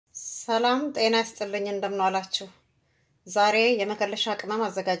ሰላም ጤና ይስጥልኝ እንደምን ዋላችሁ ዛሬ የመከለሻ ቅመም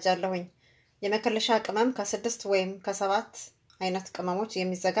አዘጋጃለሁኝ የመከለሻ ቅመም ከ6 ወይም ከ7 አይነት ቅመሞች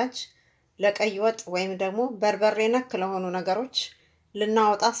የሚዘጋጅ ለቀይ ወጥ ወይም ደግሞ በርበሬ ነክ ለሆኑ ነገሮች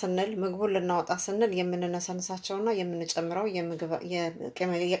ልናወጣ ስንል ምግቡን ልናወጣ ስንል የምንነሰንሳቸውና የምንጨምረው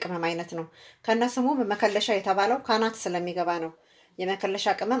የቅመም አይነት ነው ከነስሙ መከለሻ የተባለው ካናት ስለሚገባ ነው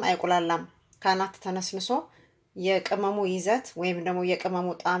የመከለሻ ቅመም አይቁላላም ካናት ተነስንሶ የቅመሙ ይዘት ወይም ደግሞ የቅመሙ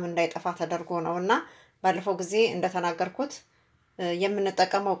ጣዕም እንዳይጠፋ ተደርጎ ነውና ባለፈው ጊዜ እንደተናገርኩት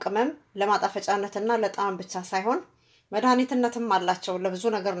የምንጠቀመው ቅመም ለማጣፈጫነትና ለጣዕም ብቻ ሳይሆን መድኃኒትነትም አላቸው ለብዙ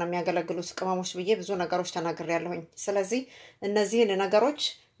ነገር ነው የሚያገለግሉት ቅመሞች ብዬ ብዙ ነገሮች ተናግሬያለሁኝ ስለዚህ እነዚህ ነገሮች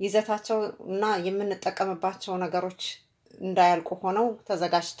ይዘታቸውና የምንጠቀምባቸው ነገሮች እንዳያልቁ ሆነው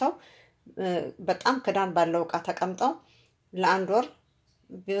ተዘጋጅተው በጣም ክዳን ባለው ዕቃ ተቀምጠው ለአንድ ወር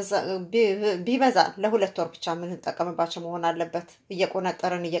ቢበዛ ለሁለት ወር ብቻ ምን ተጠቀምባቸው መሆን አለበት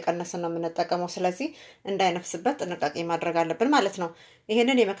እየቆነጠረን እየቀነሰን ነው የምንጠቀመው ስለዚህ እንዳይነፍስበት ጥንቃቄ ማድረግ አለብን ማለት ነው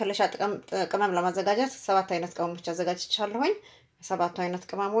ይሄንን የመከለሻ ቅመም ለማዘጋጀት 7 አይነት ቅመሞች አዘጋጅቻለሁኝ 7 አይነት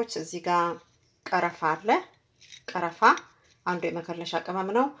ቅመሞች እዚህ ጋር ቀረፋ አለ ቀረፋ አንዱ የመከለሻ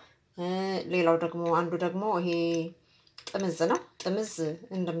ቅመም ነው ሌላው ደግሞ አንዱ ደግሞ ይሄ ጥምዝ ነው ጥምዝ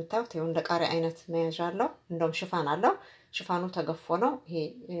እንደምታዩት ይሄው እንደ ቃሪያ አይነት መያዣ አለው እንደውም ሽፋን አለው ሽፋኑ ተገፎ ነው ይሄ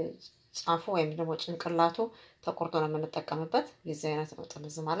ጻፉ ወይም ደግሞ ጭንቅላቱ ተቆርጦ ነው የምንጠቀምበት የዚህ አይነት ነው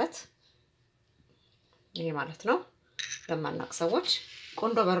ጥምዝ ማለት ይሄ ማለት ነው ለማናቅ ሰዎች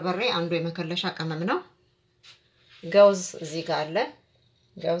ቆንዶ በርበሬ አንዱ የመከለሻ ቅመም ነው ገውዝ እዚህ ጋር አለ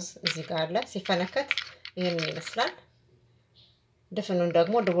ገውዝ እዚህ ጋር አለ ሲፈነከት ይሄን ይመስላል ድፍኑን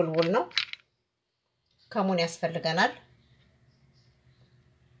ደግሞ ድቡልቡል ነው ከሙን ያስፈልገናል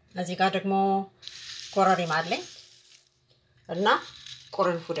እዚህ ጋር ደግሞ ኮረሪማ አለኝ እና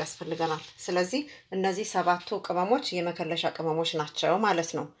ቁርንፉድ ያስፈልገናል ስለዚህ እነዚህ 7ቱ ቅመሞች የመከለሻ ቅመሞች ናቸው ማለት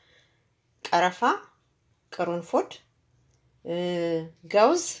ነው ቀረፋ ቁርንፉድ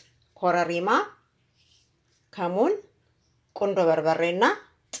ገውዝ ኮረሪማ ከሙን ቆንዶ በርበሬና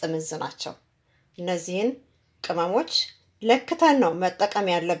ጥምዝ ናቸው እነዚህን ቅመሞች ለክተን ነው መጠቀም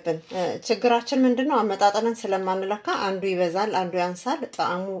ያለብን ችግራችን ምንድነው አመጣጣንን ስለማንለካ አንዱ ይበዛል አንዱ ያንሳል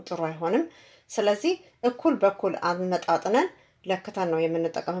ጣዕሙ ጥሩ አይሆንም ስለዚህ እኩል በኩል አመጣጣንን ለክተን ነው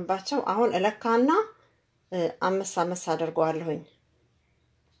የምንጠቀምባቸው አሁን እለካና አመሳመስ አድርገዋለሁኝ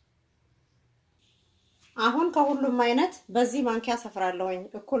አሁን ከሁሉም አይነት በዚህ ማንኪያ ሰፍራለሁኝ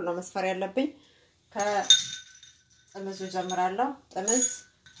እኩል ነው መስፈር ያለብኝ ከጥምዙ ጀምራለሁ ጥምዝ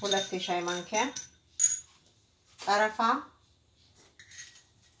 2 የሻይ ማንኪያ ቀረፋ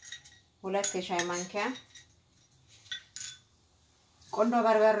 2 የሻይ ማንኪያ ቆንዶ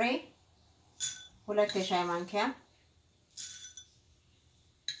በርበሬ 2 የሻይ ማንኪያ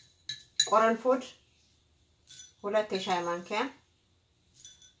ቁርንፉድ 2 የሻይ ማንኪያ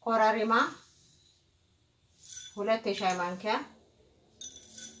ኮረሪማ 2 የሻይ ማንኪያ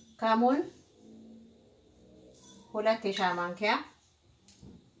ከሙን 2 የሻይ ማንኪያ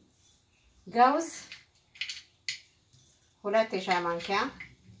ገውዝ 2 የሻይ ማንኪያ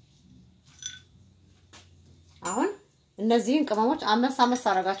አሁን እነዚህን ቅመሞች አመሳመስ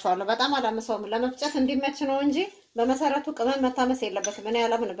አረጋቸዋለሁ በጣም አላመሰውም ለመፍጨት እንዲመች ነው እንጂ በመሰረቱ ቅመም መታመስ የለበትም እኔ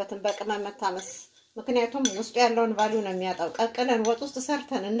ያላምንበትም በቅመም መታመስ ምክንያቱም ውስጡ ያለውን ቫልዩ ነው የሚያጣው ቀቅለን ወጥ ውስጥ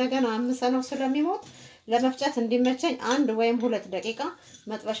ሰርተን እንደገና አምሰነው ስለሚሞት ለመፍጨት እንዲመቸኝ 1 ወይም 2 ደቂቃ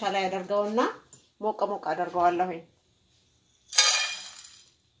መጥበሻ ላይ አደርገውና ሞቅ አደርገዋለሁኝ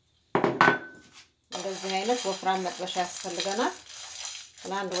እንደዚህ አይነት ወፍራም መጥበሻ ያስፈልገናል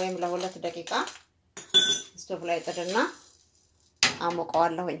ለ1 ወይም ለ2 ደቂቃ ስቶቭ ላይ ጥድና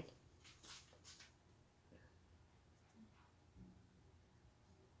አሞቀዋለሁኝ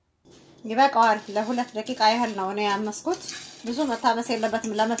ይበቃዋል ለ2 ደቂቃ ያህል ነው እኔ ያመስኩት ብዙ መታመስ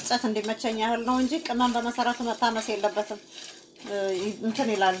የለበትም ለመፍጨት እንዲመቸኝ ያህል ነው እንጂ ቅመም በመሰረቱ መታመስ የለበትም እንትን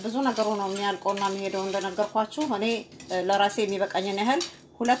ይላል ብዙ ነገሩ ነው የሚያልቀውና የሚሄደው እንደነገርኳችሁ እኔ ለራሴ የሚበቃኝን ያህል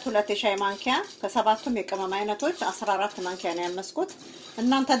 2 የሻይ ማንኪያ ከ7ቱም የቅመም አይነቶች 14 ማንኪያ ነው ያመስኩት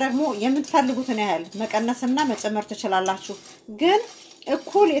እናንተ ደግሞ የምትፈልጉትን ያህል መቀነስና መጨመር ትችላላችሁ ግን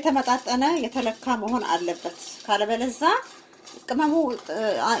እኩል የተመጣጠነ የተለካ መሆን አለበት ካለበለዛ ቅመሙ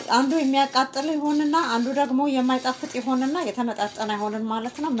አንዱ የሚያቃጥል ይሆንና አንዱ ደግሞ የማይጣፍጥ ይሆንና የተመጣጠነ አይሆንም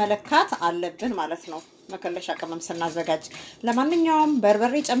ማለት ነው መለካት አለብን ማለት ነው መከለሻ ቅመም ስናዘጋጅ ለማንኛውም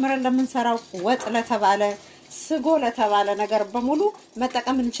በርበሬ ጨምረን ለምንሰራው ወጥ ለተባለ ስጎ ለተባለ ነገር በሙሉ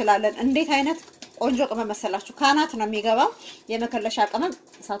መጠቀም እንችላለን እንዴት አይነት ቆንጆ ቅመም መሰላችሁ ካናት ነው የሚገባው የመከለሻ ቅመም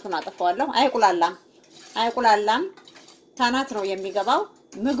እሳቱን አጥፈዋለሁ አይቁላላም ካናት ነው የሚገባው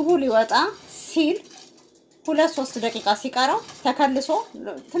ምግቡ ሊወጣ ሲል 2-3 ደቂቃ ሲቀረው ተከልሶ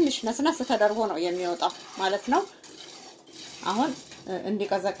ትንሽ ነስነስ ተደርጎ ነው የሚወጣው ማለት ነው አሁን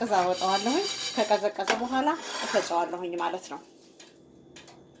እንዲቀዘቅዝ አወጣዋለሁኝ ከቀዘቀዘ በኋላ እፈጨዋለሁኝ ማለት ነው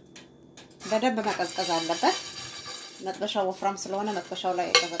በደንብ መቀዝቀዝ አለበት መጥበሻው ወፍራም ስለሆነ መጥበሻው ላይ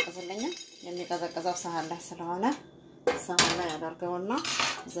ይቀዘቅዝልኛል የሚቀዘቅዘው ሳህን ላይ ስለሆነ ሳህን ላይ አደርገውና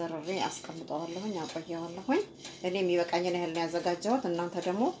ዘርሬ አስቀምጠዋለሁኝ አቆየዋለሁኝ እኔ የሚበቃኝን ያህል ነው ያዘጋጀሁት እናንተ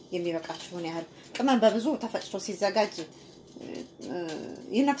ደግሞ የሚበቃችሁን ያህል ቅመም በብዙ ተፈጭቶ ሲዘጋጅ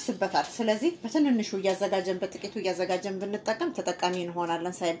ይነፍስበታል ስለዚህ በትንንሹ ያዘጋጀን በጥቂቱ ያዘጋጀን ብንጠቀም ተጠቃሚ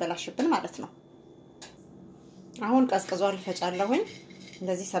እንሆናለን ሳይበላሽብን ማለት ነው አሁን ቀዝቅዟል ፈጫለሁኝ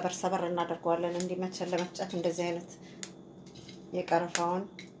እንደዚህ ሰበር ሰበር እናደርገዋለን እንዲመቸን ለመፍጨት እንደዚህ አይነት የቀረፋውን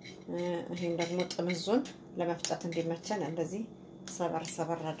ይሄን ደግሞ ጥምዙን ለመፍጨት እንዲመቸን እንደዚህ ሰበር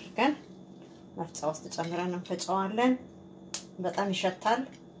ሰበር አድርገን መፍጫ ውስጥ ጨምረን እንፈጨዋለን በጣም ይሸታል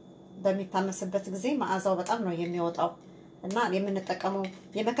በሚታመስበት ጊዜ መዓዛው በጣም ነው የሚወጣው እና የምንጠቀመው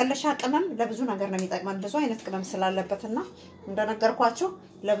የመከለሻ ቅመም ለብዙ ነገር ነው የሚጠቅመን ብዙ አይነት ቅመም ስላለበትና እንደነገርኳችሁ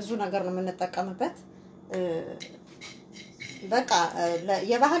ለብዙ ነገር ነው የምንጠቀምበት በቃ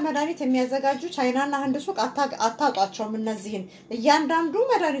የባህል መድኃኒት የሚያዘጋጁ ቻይናና ህንድ ሱቅ አታጧቸውም እነዚህን እያንዳንዱ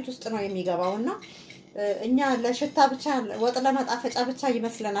መድኃኒት ውስጥ ነው የሚገባውና እኛ ለሽታ ብቻ ወጥ ለማጣፈጫ ብቻ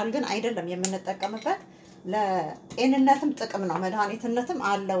ይመስለናል ግን አይደለም የምንጠቀምበት ለጤንነትም ጥቅም ነው መድኃኒትነትም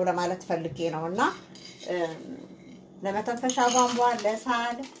አለው ለማለት ፈልጌ ነውና ለመተንፈሻ ቧንቧ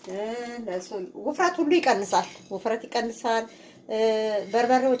ለሳል ውፍረት ሁሉ ይቀንሳል ውፍረት ይቀንሳል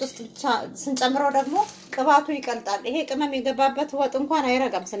በርበሬ ወጥ ውስጥ ብቻ ስንጨምረው ደግሞ ቅባቱ ይቀልጣል ይሄ ቅመም የገባበት ወጥ እንኳን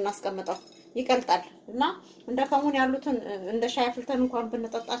አይረጋም ስናስቀምጠው ይቀልጣል እና እንደ ከሙን ያሉትን እንደ ሻይ ፍልተን እንኳን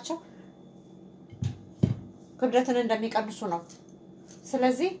ብንጠጣቸው ክብደትን እንደሚቀንሱ ነው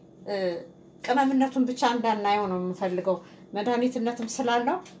ስለዚህ ቅመምነቱን ብቻ እንዳናየው ነው የምፈልገው መድኃኒትነትም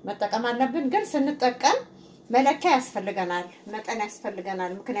ስላለው መጠቀም አለብን ግን ስንጠቀም መለኪያ ያስፈልገናል መጠን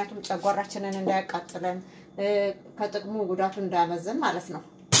ያስፈልገናል ምክንያቱም ጨጓራችንን እንዳያቃጥለን ከጥቅሙ ጉዳቱ እንዳያመዝን ማለት ነው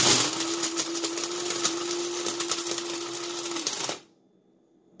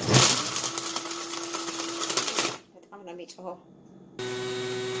በጣም ነው የሚጮኸው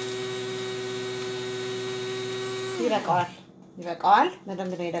ይበቃዋል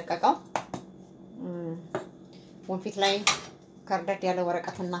በደንብ ነው የደቀቀው ወንፊት ላይ ከርደድ ያለ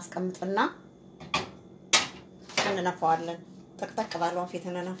ወረቀት እናስቀምጥና እንነፋዋለን ተክተክ ባለው ወንፊት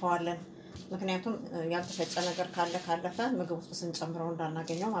እንነፋዋለን ምክንያቱም ያልተፈጨ ነገር ካለፈ ምግብ ውስጥ ስንጨምረው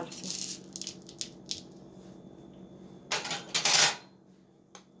እንዳናገኘው ማለት ነው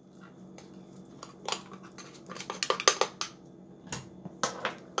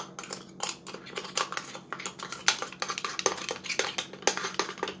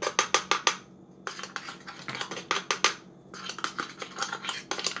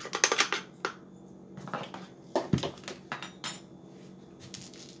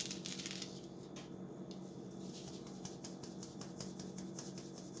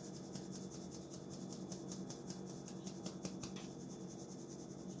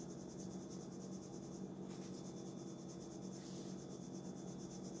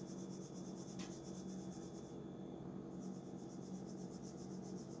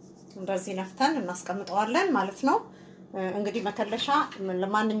እንደዚህ ነፍተን እናስቀምጠዋለን ማለት ነው እንግዲህ መከለሻ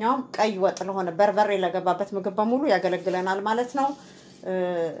ለማንኛውም ቀይ ወጥ ለሆነ በርበሬ ለገባበት ምግብ በሙሉ ያገለግለናል ማለት ነው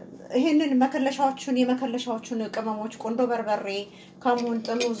ይሄንን የመከለሻዎቹን ቅመሞች ቆንዶ በርበሬ ከሙን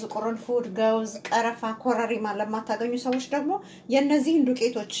ጥሙዝ ቁርንፉድ ገውዝ ቀረፋ ኮረሪማ ለማታገኙ ሰዎች ደግሞ የነዚህን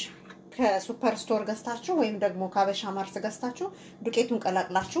ዱቄቶች ከሱፐር ስቶር ገዝታችሁ ወይም ደግሞ ካበሻ ማርት ገዝታችሁ ዱቄቱን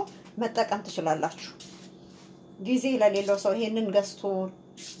ቀላቅላችሁ መጠቀም ትችላላችሁ ጊዜ ለሌለው ሰው ይሄንን ገዝቶ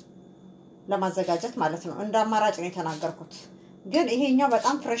ለማዘጋጀት ማለት ነው እንደ አማራጭ ነው የተናገርኩት ግን ይሄኛው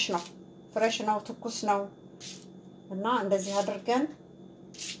በጣም ፍሬሽ ነው ትኩስ ነው እና እንደዚህ አድርገን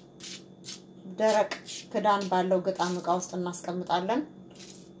ደረቅ ክዳን ባለው ግጣም ዕቃ ውስጥ እናስቀምጣለን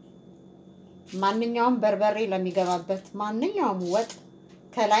ማንኛውም በርበሬ ለሚገባበት ማንኛውም ወጥ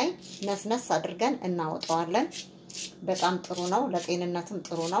ከላይ ነስነስ አድርገን እናወጣዋለን በጣም ጥሩ ነው ለጤንነትም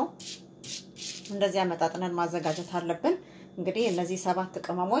ጥሩ ነው እንደዚህ አመጣጥነን ማዘጋጀት አለብን እንግዲህ እነዚህ 7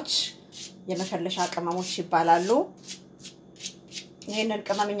 ቅመሞች የመከለሻ ቅመሞች ይባላሉ ይሄንን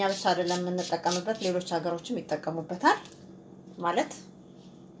ቅመምኛ ብቻ አይደለም የምንጠቀምበት ሌሎች ሀገሮችም ይጠቀሙበታል ማለት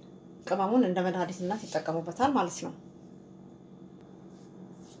ቅመሙን እንደ መድኃኒትነት ይጠቀሙበታል ማለት ነው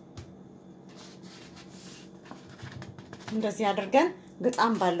እንደዚህ አድርገን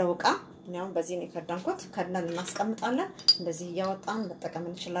ግጣም ባለው ዕቃ ነው በዚህ ነው ከዳንኩት ከነን እናስቀምጣለን እንደዚህ ያወጣን መጠቀም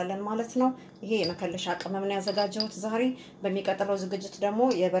እንችላለን ማለት ነው ይሄ የመከለሻ ቅመም ነው ያዘጋጀሁት ዛሬ በሚቀጥለው ዝግጅት ደግሞ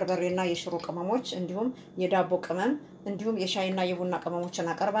የበርበሬና የሽሮ ቅመሞች እንዲሁም የዳቦ ቅመም እንዲሁም የሻይና የቡና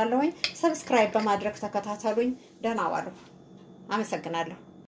ቅመሞችን አቀርባለሁኝ ሰብስክራይብ በማድረግ ተከታተሉኝ ደህና ዋሉ አመሰግናለሁ